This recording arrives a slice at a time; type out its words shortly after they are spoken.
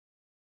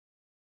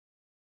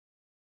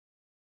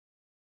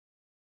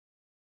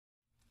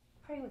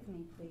Pray with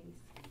me,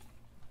 please.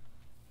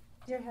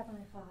 Dear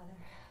Heavenly Father,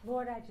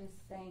 Lord, I just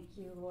thank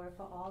you, Lord,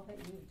 for all that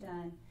you've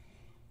done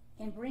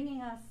in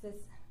bringing us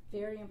this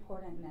very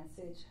important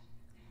message.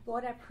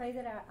 Lord, I pray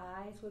that our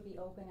eyes would be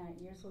open, our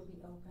ears would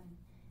be open,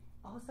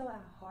 also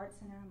our hearts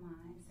and our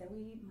minds, that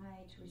we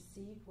might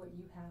receive what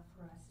you have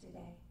for us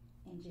today.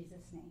 In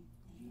Jesus' name,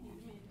 amen.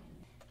 Amen.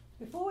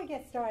 Before we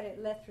get started,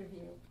 let's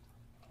review.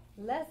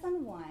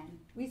 Lesson 1,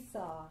 we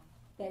saw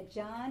that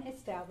John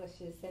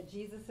establishes that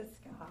Jesus is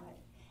God,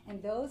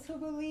 and those who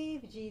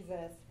believe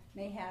Jesus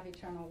may have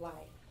eternal life.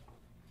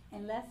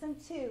 In Lesson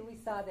 2, we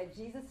saw that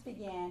Jesus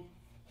began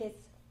his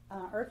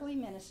earthly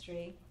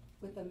ministry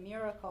with a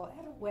miracle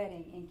at a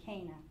wedding in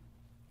Cana.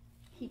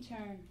 He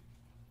turned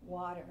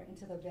water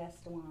into the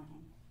best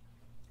wine.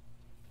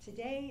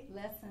 Today,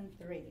 Lesson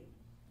 3.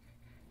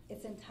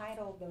 It's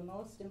entitled The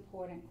Most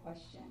Important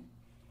Question.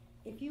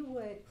 If you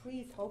would,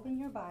 please open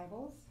your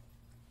Bibles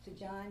to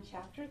John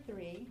chapter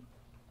 3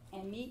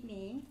 and meet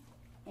me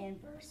in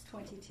verse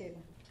 22.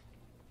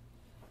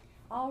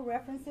 All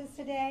references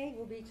today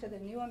will be to the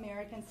New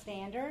American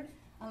Standard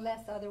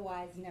unless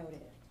otherwise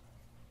noted.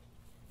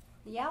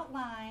 The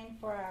outline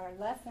for our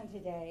lesson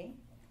today: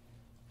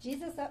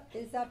 Jesus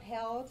is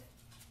upheld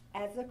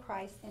as the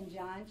Christ in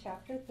John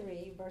chapter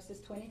 3,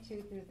 verses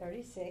 22 through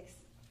 36.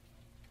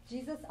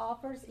 Jesus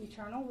offers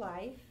eternal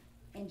life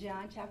in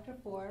John chapter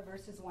 4,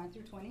 verses 1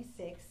 through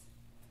 26.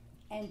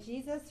 And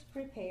Jesus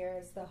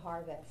prepares the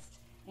harvest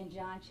in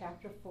John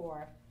chapter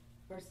 4,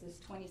 verses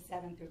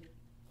 27 through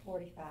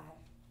 45.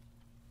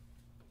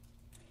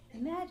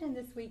 Imagine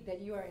this week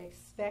that you are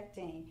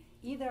expecting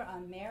either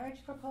a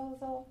marriage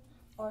proposal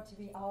or to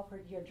be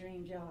offered your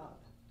dream job.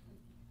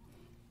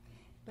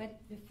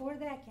 But before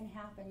that can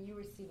happen, you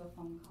receive a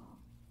phone call.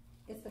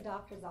 It's the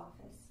doctor's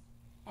office,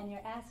 and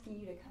they're asking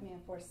you to come in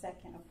for a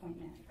second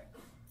appointment.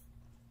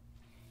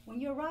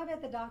 When you arrive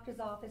at the doctor's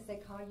office, they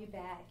call you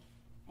back,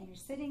 and you're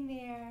sitting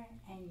there,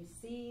 and you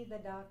see the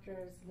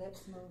doctor's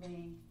lips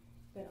moving,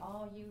 but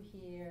all you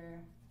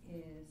hear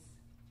is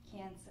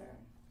cancer.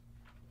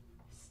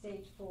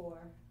 Stage 4.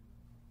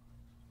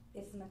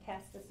 It's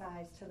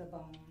metastasized to the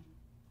bone.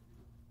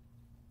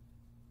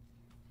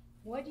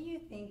 What do you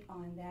think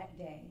on that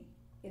day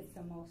is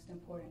the most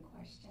important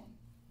question?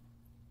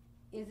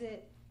 Is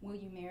it, will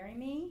you marry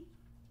me?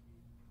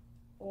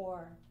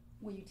 Or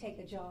will you take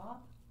the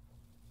job?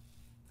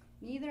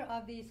 Neither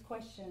of these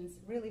questions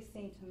really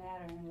seem to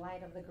matter in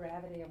light of the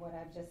gravity of what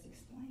I've just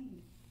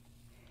explained.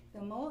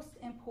 The most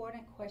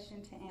important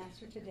question to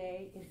answer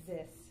today is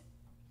this: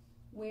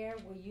 where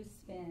will you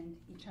spend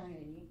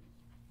eternity?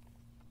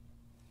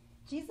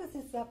 Jesus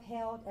is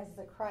upheld as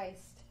the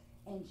Christ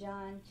in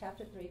John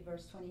chapter 3,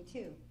 verse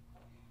 22.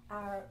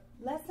 Our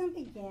lesson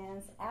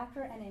begins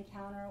after an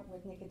encounter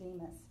with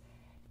Nicodemus.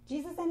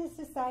 Jesus and his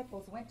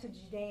disciples went to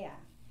Judea,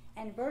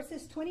 and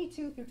verses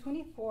 22 through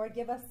 24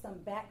 give us some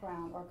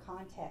background or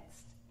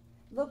context.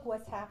 Look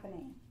what's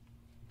happening.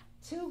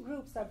 Two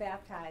groups are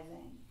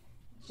baptizing: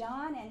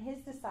 John and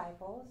his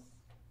disciples,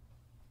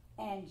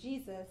 and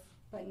Jesus,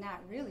 but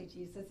not really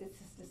Jesus, it's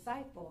his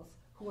disciples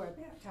who are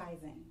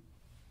baptizing.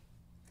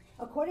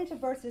 According to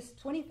verses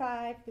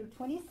 25 through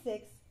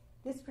 26,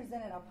 this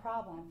presented a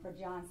problem for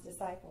John's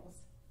disciples.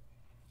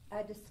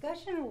 A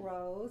discussion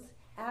arose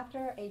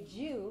after a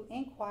Jew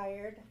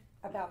inquired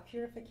about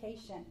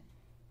purification,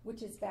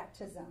 which is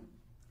baptism.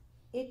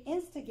 It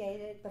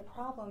instigated the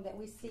problem that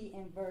we see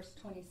in verse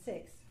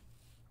 26.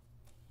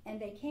 And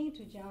they came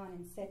to John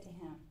and said to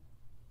him,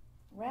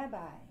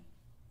 "Rabbi,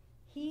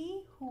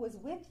 he who was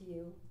with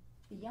you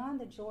beyond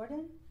the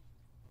Jordan,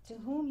 to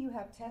whom you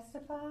have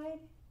testified,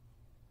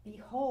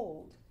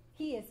 behold,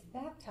 he is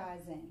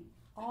baptizing,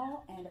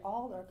 and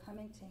all are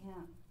coming to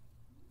him."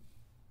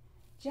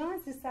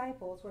 John's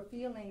disciples were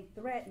feeling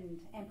threatened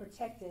and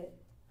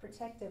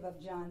protective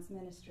of John's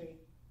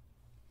ministry.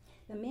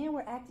 The men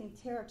were acting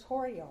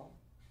territorial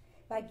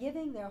by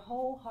giving their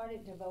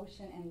wholehearted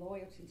devotion and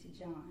loyalty to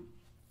John.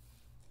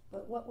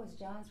 But what was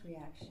John's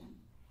reaction?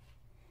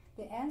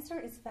 The answer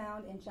is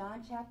found in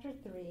John chapter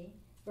 3,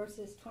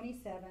 verses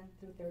 27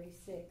 through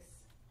 36.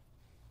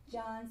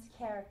 John's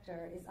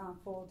character is on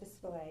full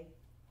display.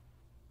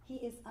 He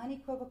is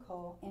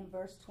unequivocal in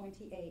verse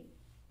 28.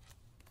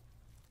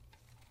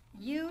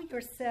 "You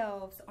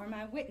yourselves are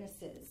my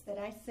witnesses that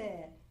I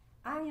said,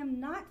 I am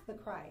not the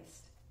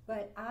Christ,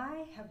 but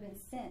I have been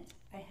sent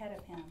ahead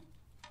of him."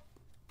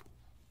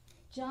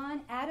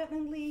 John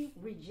adamantly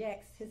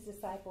rejects his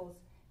disciples'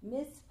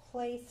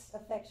 misplaced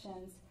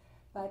affections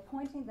by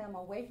pointing them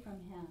away from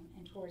him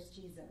and towards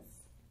Jesus.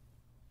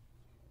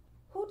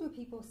 Who do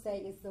people say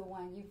is the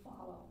one you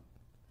follow?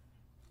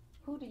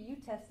 Who do you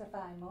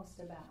testify most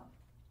about?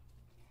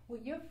 Will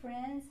your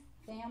friends,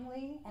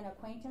 family, and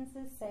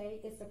acquaintances say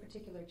it's a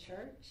particular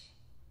church,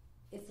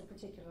 it's a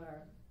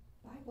particular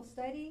Bible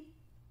study,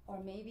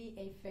 or maybe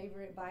a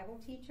favorite Bible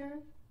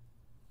teacher?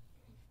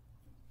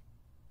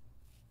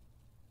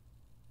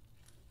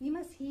 We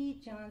must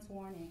heed John's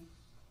warning.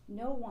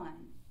 No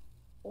one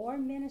or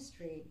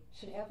ministry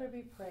should ever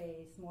be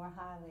praised more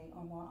highly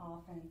or more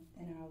often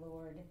than our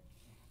Lord.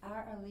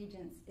 our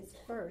allegiance is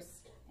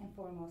first and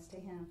foremost to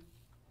him.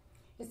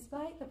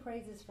 Despite the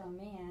praises from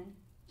man,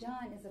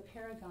 John is a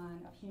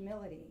paragon of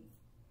humility.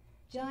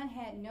 John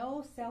had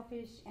no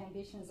selfish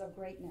ambitions of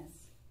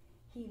greatness.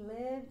 He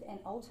lived and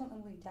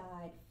ultimately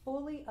died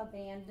fully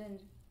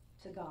abandoned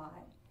to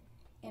God.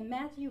 In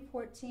Matthew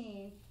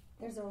 14,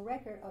 there's a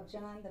record of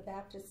John the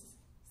Baptist's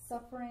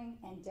suffering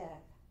and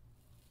death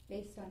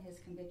based on his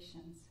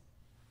convictions.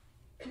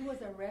 He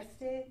was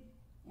arrested,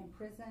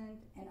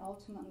 imprisoned, and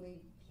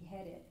ultimately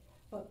beheaded,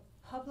 but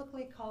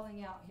publicly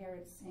calling out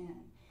Herod's sin.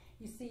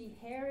 You see,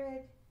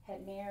 Herod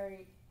had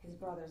married his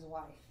brother's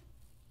wife,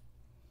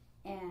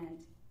 and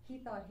he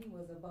thought he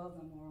was above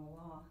the moral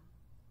law.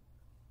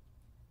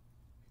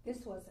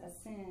 This was a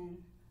sin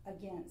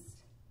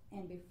against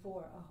and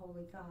before a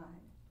holy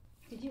God.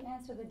 Did you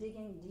answer the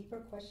digging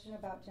deeper question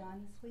about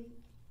John this week?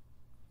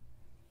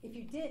 If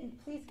you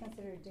didn't, please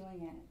consider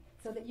doing it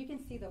so that you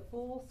can see the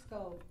full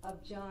scope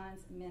of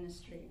John's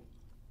ministry.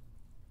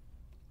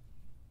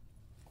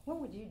 What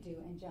would you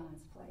do in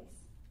John's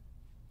place?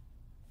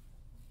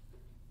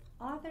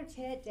 Author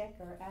Ted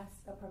Decker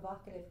asks a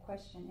provocative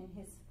question in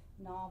his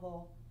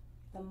novel,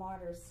 The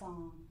Martyr's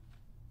Song.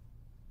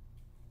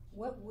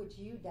 What would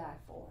you die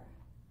for?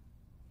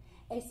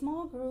 A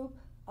small group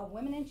of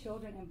women and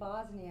children in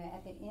Bosnia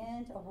at the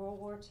end of World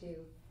War II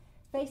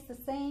faced the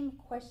same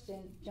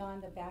question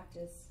John the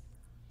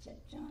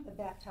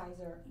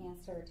Baptizer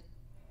answered.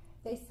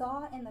 They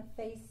saw in the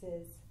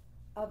faces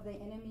of the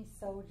enemy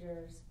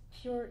soldiers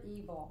pure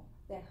evil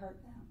that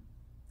hurt them.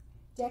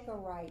 Decker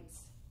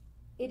writes,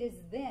 "It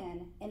is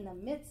then, in the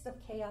midst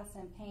of chaos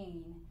and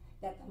pain,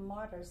 that the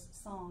martyr's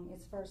song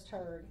is first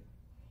heard.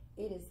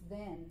 It is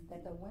then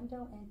that the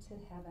window into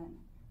heaven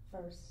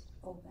first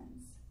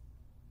opens."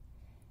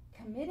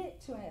 Committed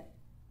to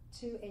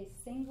a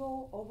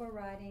single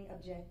overriding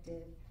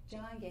objective,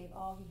 John gave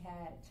all he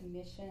had to the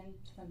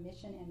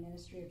mission and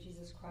ministry of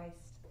Jesus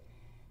Christ.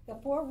 The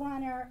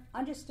forerunner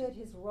understood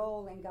his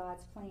role in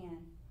God's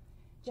plan.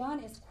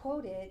 John is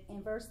quoted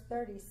in verse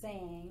 30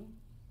 saying,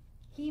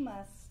 "He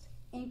must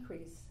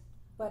increase,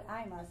 but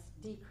I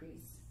must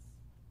decrease."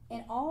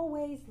 And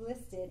always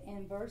listed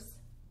in verse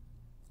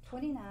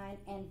 29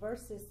 and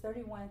verses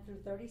 31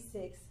 through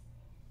 36,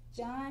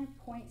 John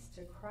points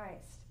to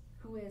Christ,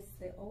 who is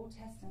the Old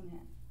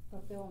Testament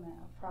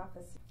fulfillment of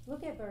prophecy.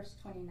 Look at verse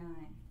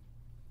 29.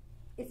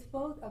 It's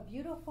both a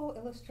beautiful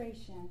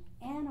illustration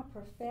and a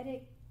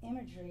prophetic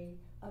imagery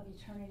of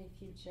eternity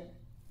future.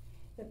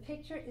 The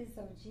picture is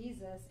of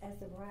Jesus as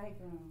the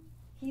bridegroom.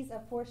 He's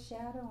a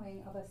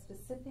foreshadowing of a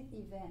specific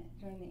event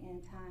during the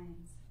end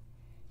times.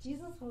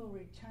 Jesus will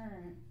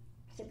return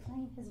to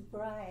claim his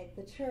bride,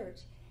 the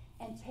church,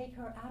 and take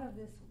her out of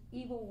this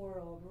evil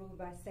world ruled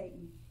by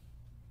Satan.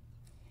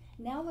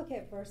 Now look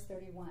at verse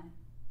 31.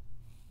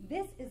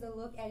 This is a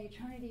look at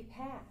eternity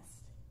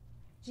past.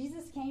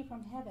 Jesus came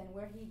from heaven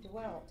where he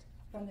dwelt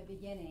from the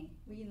beginning.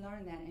 We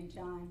learn that in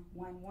John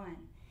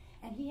 1:1.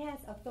 And he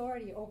has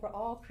authority over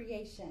all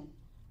creation.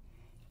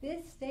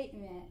 This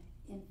statement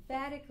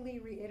emphatically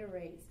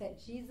reiterates that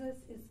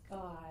Jesus is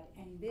God,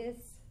 and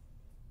this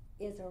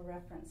is a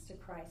reference to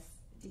Christ's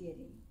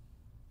deity.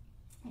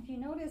 If you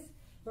notice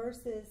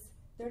verses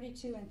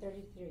 32 and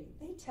 33,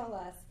 they tell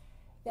us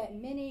that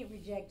many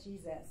reject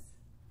Jesus,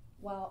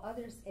 while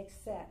others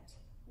accept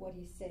what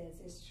he says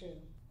is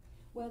true.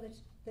 Well,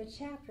 the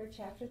chapter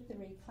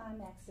 3,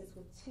 climaxes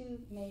with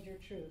two major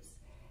truths.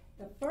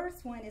 The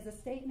first one is a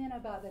statement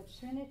about the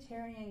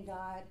Trinitarian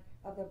God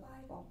of the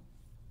Bible.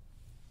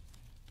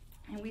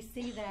 And we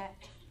see that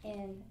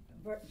in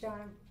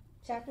John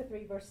chapter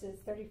 3,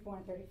 verses 34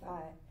 and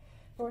 35.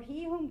 "For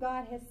he whom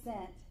God has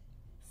sent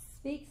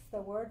speaks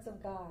the words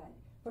of God,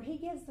 for he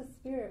gives the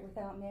Spirit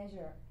without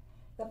measure.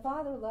 The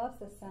Father loves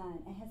the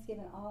Son and has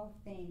given all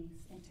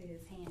things into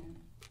his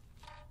hand."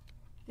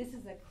 This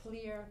is a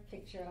clear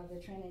picture of the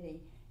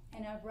Trinity,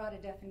 and I've brought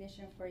a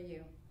definition for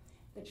you.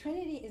 The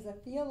Trinity is a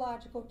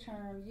theological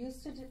term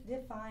used to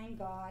define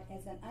God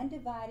as an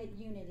undivided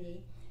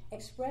unity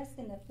expressed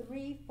in the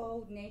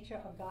threefold nature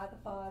of God the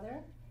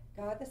Father,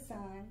 God the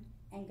Son,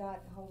 and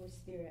God the Holy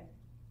Spirit.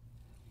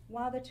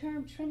 While the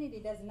term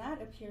Trinity does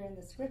not appear in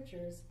the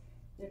Scriptures,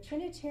 the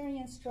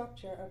Trinitarian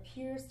structure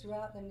appears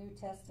throughout the New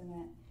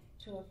Testament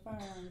to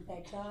affirm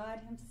that God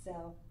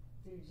himself,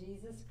 through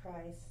Jesus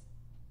Christ,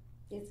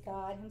 is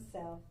God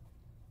himself.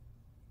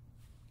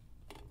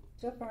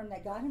 To affirm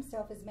that God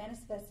himself is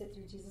manifested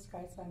through Jesus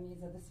Christ by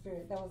means of the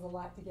Spirit. That was a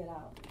lot to get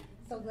out.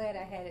 So glad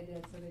I had it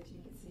there so that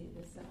you could see it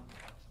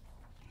yourself.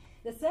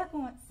 The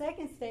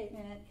second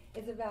statement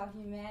is about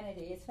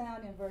humanity. It's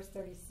found in verse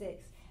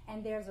 36,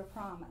 and there's a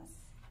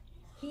promise.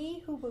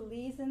 "He who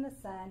believes in the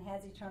Son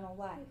has eternal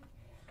life,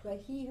 but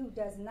he who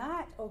does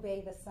not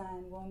obey the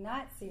Son will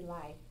not see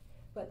life,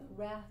 but the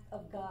wrath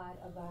of God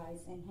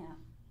abides in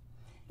him."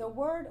 The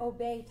word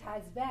obey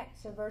ties back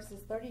to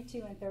verses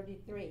 32 and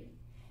 33.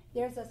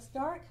 There's a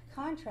stark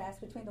contrast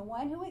between the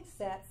one who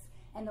accepts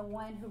and the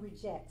one who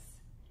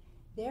rejects.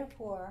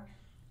 Therefore,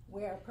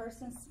 where a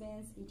person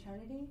spends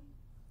eternity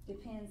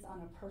depends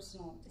on a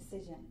personal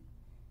decision.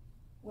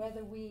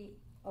 Whether we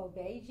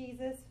obey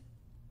Jesus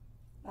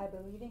by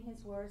believing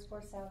his words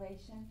for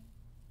salvation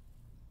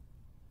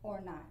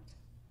or not?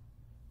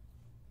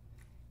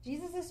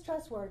 Jesus is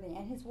trustworthy,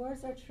 and his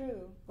words are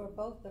true for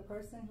both the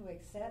person who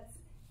accepts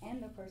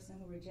and the person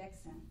who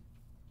rejects him.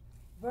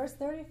 Verse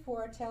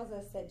 34 tells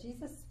us that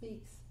Jesus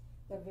speaks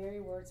the very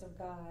words of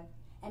God.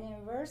 And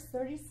in verse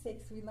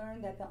 36, we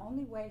learn that the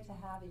only way to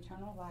have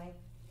eternal life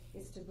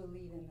is to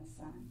believe in the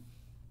Son.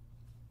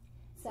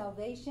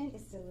 Salvation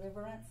is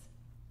deliverance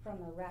from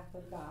the wrath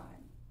of God.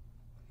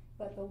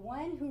 But the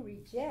one who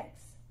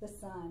rejects the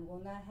Son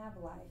will not have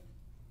life.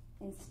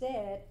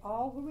 Instead,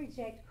 all who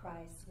reject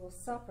Christ will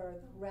suffer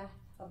the wrath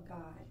of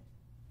God.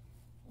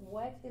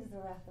 What is the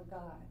wrath of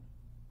God?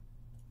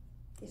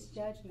 It's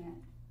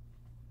judgment.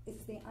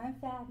 It's the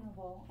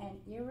unfathomable and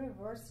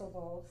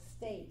irreversible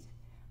state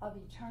of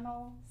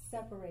eternal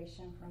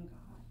separation from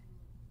God.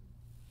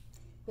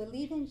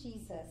 Believe in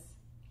Jesus,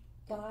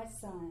 God's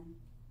Son,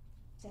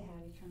 to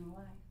have eternal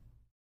life.